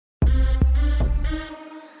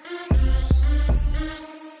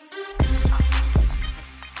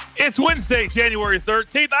It's Wednesday, January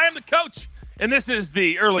 13th. I am the coach, and this is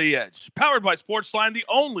the Early Edge, powered by Sportsline, the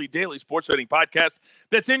only daily sports betting podcast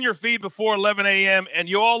that's in your feed before 11 a.m., and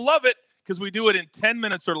you all love it because we do it in 10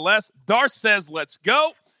 minutes or less. Darce says, let's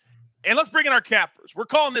go, and let's bring in our cappers. We're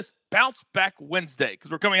calling this Bounce Back Wednesday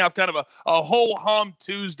because we're coming off kind of a ho-hum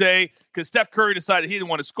Tuesday because Steph Curry decided he didn't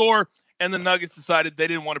want to score, and the Nuggets decided they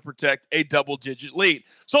didn't want to protect a double-digit lead.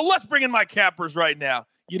 So let's bring in my cappers right now.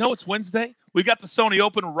 You know it's Wednesday. We got the Sony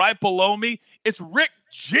Open right below me. It's Rick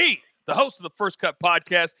G, the host of the First Cut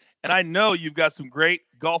podcast, and I know you've got some great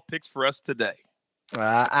golf picks for us today.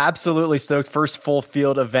 Absolutely stoked. First full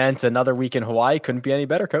field event, another week in Hawaii. Couldn't be any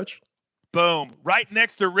better, Coach. Boom. Right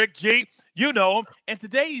next to Rick G. You know him. And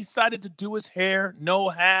today he decided to do his hair, no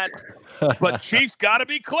hat. But Chiefs got to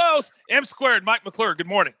be close. M squared, Mike McClure, good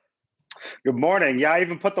morning. Good morning. Yeah, I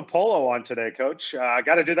even put the polo on today, Coach. I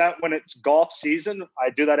got to do that when it's golf season.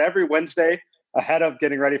 I do that every Wednesday ahead of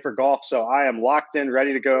getting ready for golf. So I am locked in,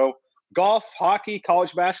 ready to go. Golf, hockey,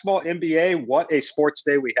 college basketball, NBA. What a sports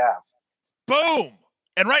day we have. Boom.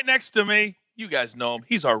 And right next to me, you guys know him.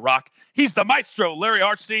 He's our rock. He's the maestro, Larry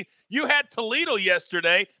Hartstein. You had Toledo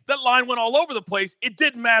yesterday. That line went all over the place. It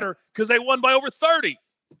didn't matter because they won by over 30.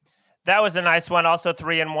 That was a nice one. Also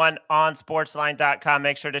 3-1 on sportsline.com.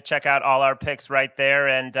 Make sure to check out all our picks right there,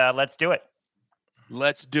 and let's do it.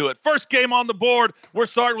 Let's do it. First game on the board. We're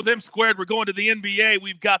starting with M squared. We're going to the NBA.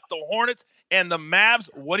 We've got the Hornets and the Mavs.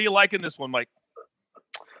 What do you like in this one, Mike?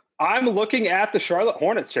 I'm looking at the Charlotte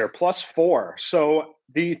Hornets here, +4. So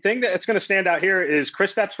the thing that's going to stand out here is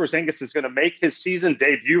Kristaps Porzingis is going to make his season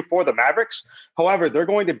debut for the Mavericks. However, they're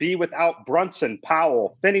going to be without Brunson,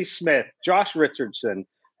 Powell, Finney-Smith, Josh Richardson,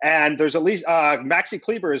 and there's at least Maxi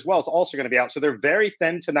Kleber as well is also going to be out. So they're very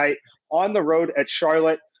thin tonight on the road at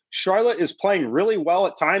Charlotte. Charlotte is playing really well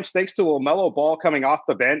at times thanks to LaMelo Ball coming off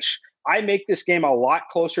the bench. I make this game a lot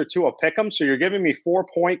closer to a pick'em. So you're giving me 4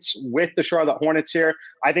 points with the Charlotte Hornets here.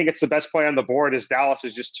 I think it's the best play on the board as Dallas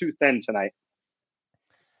is just too thin tonight.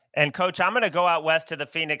 And, Coach, I'm going to go out west to the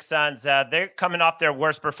Phoenix Suns. They're coming off their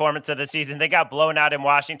worst performance of the season. They got blown out in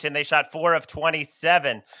Washington. They shot 4 of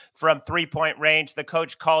 27 from three-point range. The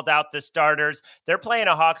coach called out the starters. They're playing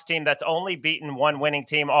a Hawks team that's only beaten one winning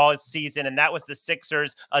team all season, and that was the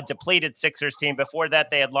Sixers, a depleted Sixers team. Before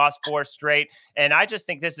that, they had lost 4 straight. And I just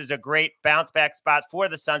think this is a great bounce-back spot for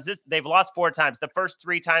the Suns. They've lost 4 times. The first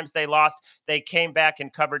 3 times they lost, they came back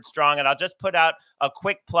and covered strong. And I'll just put out a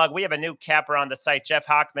quick plug. We have a new capper on the site, Jeff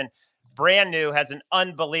Hockman. Brand new, has an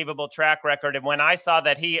unbelievable track record. And when I saw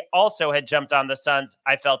that he also had jumped on the Suns,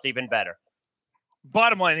 I felt even better.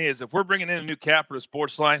 Bottom line is, if we're bringing in a new capper to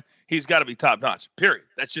Sportsline, he's got to be top notch, period.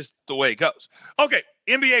 That's just the way it goes. Okay,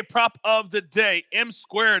 NBA prop of the day, M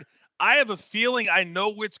squared. I have a feeling I know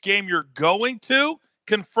which game you're going to.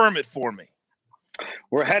 Confirm it for me.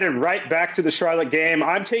 We're headed right back to the Charlotte game.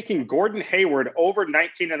 I'm taking Gordon Hayward over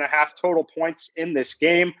 19.5 total points in this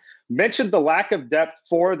game. Mentioned the lack of depth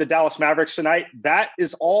for the Dallas Mavericks tonight. That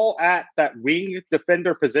is all at that wing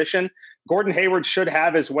defender position. Gordon Hayward should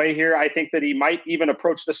have his way here. I think that he might even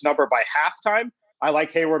approach this number by halftime. I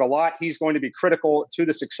like Hayward a lot. He's going to be critical to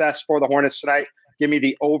the success for the Hornets tonight. Give me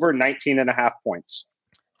the over 19.5 points.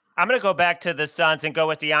 I'm going to go back to the Suns and go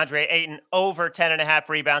with DeAndre Ayton over 10.5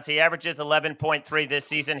 rebounds. He averages 11.3 this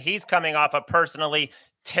season. He's coming off a personally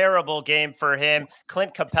terrible game for him.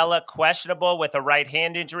 Clint Capella, questionable with a right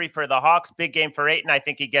hand injury for the Hawks. Big game for Ayton. I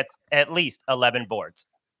think he gets at least 11 boards.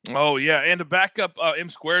 Oh, yeah. And to back up M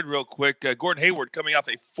squared real quick, Gordon Hayward coming off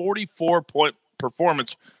a 44-point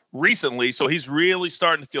performance recently, so he's really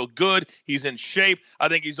starting to feel good. He's in shape. I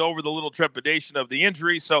think he's over the little trepidation of the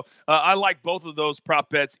injury. So I like both of those prop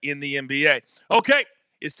bets in the NBA. Okay,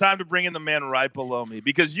 it's time to bring in the man right below me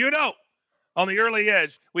because on the Early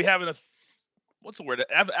Edge we have what's the word?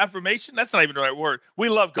 Affirmation? That's not even the right word. We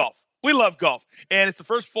love golf. We love golf, and it's the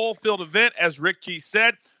first full field event, as Rick G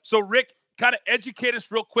said. So Rick, kind of educate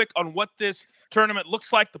us real quick on what this tournament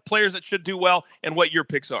looks like, the players that should do well, and what your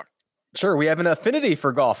picks are. Sure, we have an affinity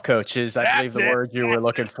for golf, coaches. I believe the word you were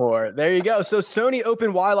looking for. There you go. So Sony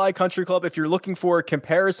Open Waialae Country Club, if you're looking for a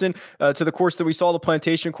comparison to the course that we saw, the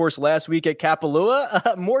Plantation course last week at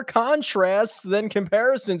Kapalua, more contrasts than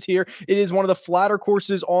comparisons here. It is one of the flatter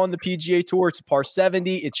courses on the PGA Tour. It's par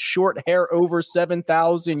 70. It's short hair over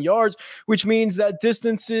 7,000 yards, which means that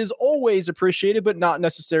distance is always appreciated, but not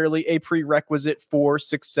necessarily a prerequisite for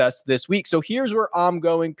success this week. So here's where I'm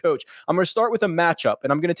going, Coach. I'm going to start with a matchup,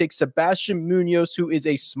 and I'm going to take Sebastian Sebastian Munoz, who is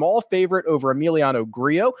a small favorite over Emiliano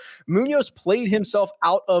Grillo. Munoz played himself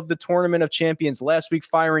out of the Tournament of Champions last week,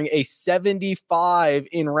 firing a 75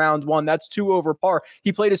 in round one. That's 2 over par.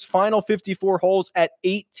 He played his final 54 holes at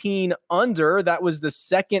 18 under. That was the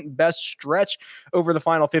second best stretch over the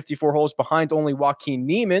final 54 holes, behind only Joaquin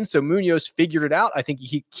Niemann. So Munoz figured it out. I think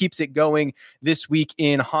he keeps it going this week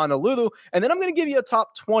in Honolulu. And then I'm going to give you a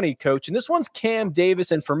top 20, coach. And this one's Cam Davis.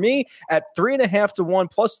 And for me, at 3.5 to 1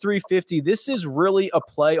 plus 350, this is really a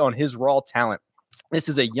play on his raw talent. This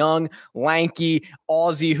is a young, lanky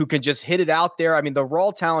Aussie who can just hit it out there. I mean, the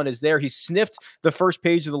raw talent is there. He sniffed the first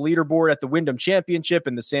page of the leaderboard at the Wyndham Championship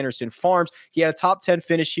and the Sanderson Farms. He had a top 10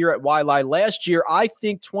 finish here at Waialae last year. I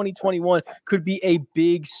think 2021 could be a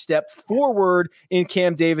big step forward in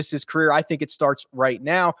Cam Davis's career. I think it starts right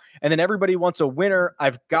now. And then everybody wants a winner.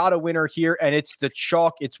 I've got a winner here, and it's the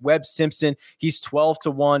chalk. It's Webb Simpson. He's 12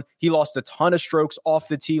 to 1. He lost a ton of strokes off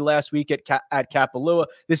the tee last week at Kapalua.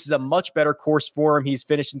 This is a much better course for him. He's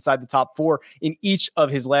finished inside the top 4 in each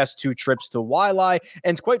of his last 2 trips to Waialae.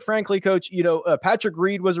 And quite frankly, coach, Patrick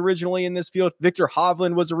Reed was originally in this field. Victor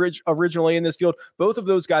Hovland was originally in this field. Both of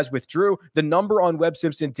those guys withdrew. The number on Webb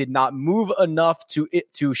Simpson did not move enough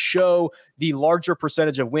to show the larger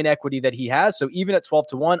percentage of win equity that he has. So even at 12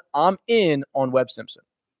 to 1, I'm in on Webb Simpson.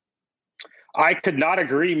 I could not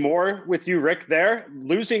agree more with you, Rick, there.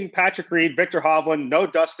 Losing Patrick Reed, Victor Hovland, no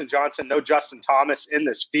Dustin Johnson, no Justin Thomas in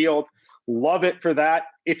this field. Love it for that.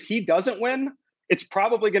 If he doesn't win, it's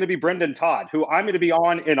probably going to be Brendan Todd, who I'm going to be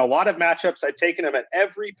on in a lot of matchups. I've taken him at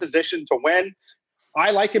every position to win.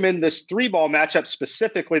 I like him in this 3-ball matchup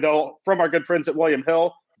specifically, though, from our good friends at William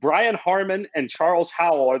Hill. Brian Harman and Charles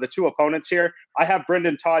Howell are the 2 opponents here. I have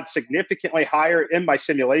Brendan Todd significantly higher in my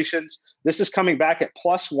simulations. This is coming back at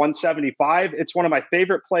plus 175. It's one of my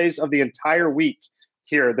favorite plays of the entire week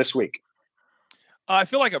here this week. I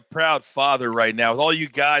feel like a proud father right now with all you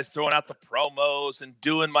guys throwing out the promos and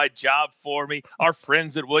doing my job for me, our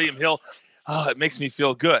friends at William Hill. Oh, it makes me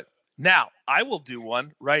feel good. Now, I will do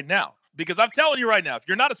one right now because I'm telling you right now, if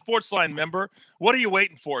you're not a Sportsline member, what are you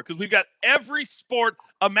waiting for? Because we've got every sport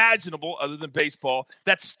imaginable other than baseball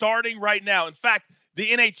that's starting right now. In fact,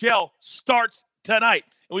 the NHL starts tonight,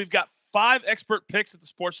 and we've got 5 expert picks at the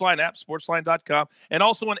Sportsline app, sportsline.com, and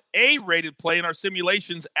also an A-rated play in our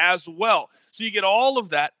simulations as well. So you get all of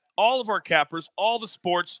that, all of our cappers, all the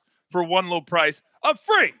sports for one low price of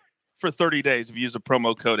free for 30 days if you use the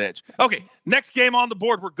promo code EDGE. Okay, next game on the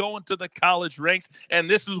board, we're going to the college ranks, and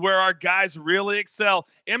this is where our guys really excel.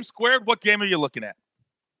 M-squared, what game are you looking at?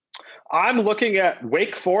 I'm looking at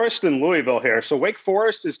Wake Forest and Louisville here. So Wake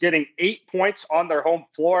Forest is getting 8 points on their home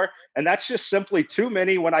floor, and that's just simply too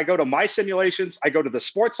many. When I go to my simulations, I go to the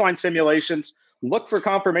Sportsline simulations, look for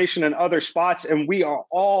confirmation in other spots, and we are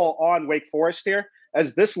all on Wake Forest here,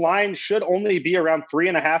 as this line should only be around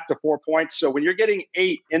 3.5 to 4 points. So when you're getting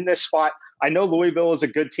 8 in this spot, I know Louisville is a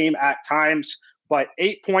good team at times, but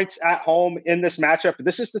 8 points at home in this matchup,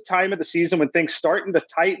 this is the time of the season when things starting to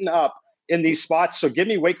tighten up in these spots. So give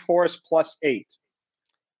me Wake Forest plus 8.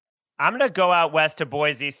 I'm going to go out west to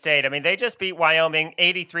Boise State. I mean, they just beat Wyoming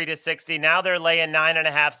 83-60. Now they're laying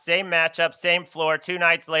 9.5. Same matchup, same floor. 2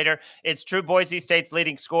 nights later, it's true Boise State's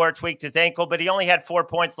leading scorer tweaked his ankle, but he only had 4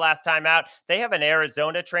 points last time out. They have an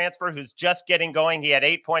Arizona transfer who's just getting going. He had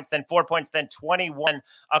 8 points, then 4 points, then 21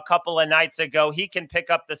 a couple of nights ago. He can pick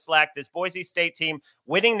up the slack. This Boise State team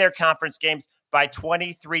winning their conference games by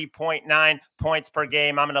 23.9 points per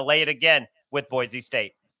game. I'm going to lay it again with Boise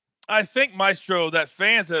State. I think, Maestro, that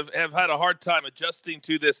fans have had a hard time adjusting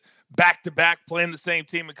to this back-to-back, playing the same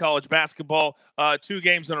team in college basketball 2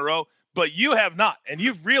 games in a row, but you have not, and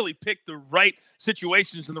you've really picked the right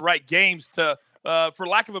situations and the right games to, for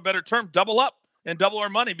lack of a better term, double up and double our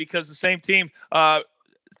money, because the same team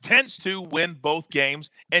tends to win both games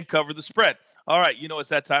and cover the spread. All right, it's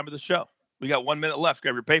that time of the show. We got 1 minute left.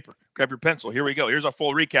 Grab your paper. Grab your pencil. Here we go. Here's our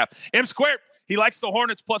full recap. M-squared, he likes the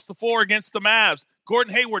Hornets plus the 4 against the Mavs.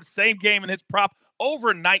 Gordon Hayward, same game in his prop,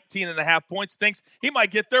 over 19.5 points. Thinks he might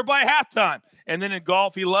get there by halftime. And then in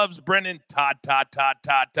golf, he loves Brendan Todd.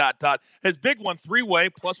 His big one, 3-way,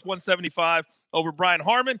 plus 175 over Brian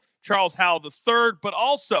Harman, Charles Howell III, but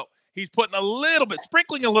also he's putting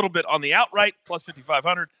sprinkling a little bit on the outright, plus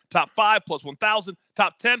 5,500, top 5, plus 1,000,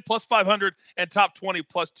 top 10, plus 500, and top 20,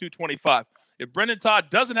 plus 225. If Brendan Todd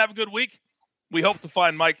doesn't have a good week, we hope to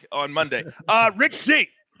find Mike on Monday. Rick G,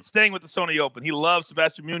 staying with the Sony Open. He loves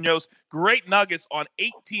Sebastian Munoz. Great nuggets on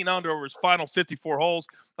 18 under over his final 54 holes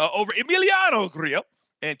over Emiliano Grillo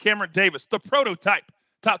and Cameron Davis, the prototype.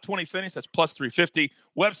 Top 20 finish, that's plus 350.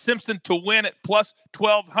 Webb Simpson to win at plus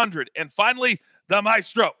 1,200. And finally, the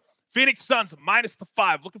Maestro. Phoenix Suns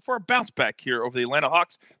 -5. Looking for a bounce back here over the Atlanta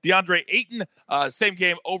Hawks. DeAndre Ayton, same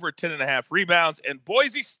game, over 10.5 rebounds. And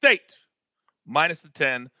Boise State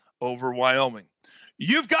 -10 over Wyoming.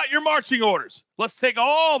 You've got your marching orders. Let's take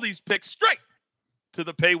all these picks straight to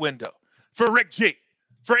the pay window. For Rick G,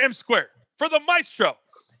 for M Square, for the Maestro.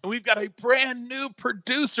 And we've got a brand new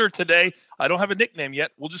producer today. I don't have a nickname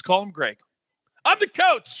yet. We'll just call him Greg. I'm the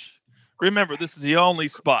coach. Remember, this is the only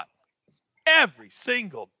spot every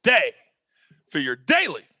single day for your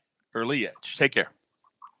daily early edge. Take care.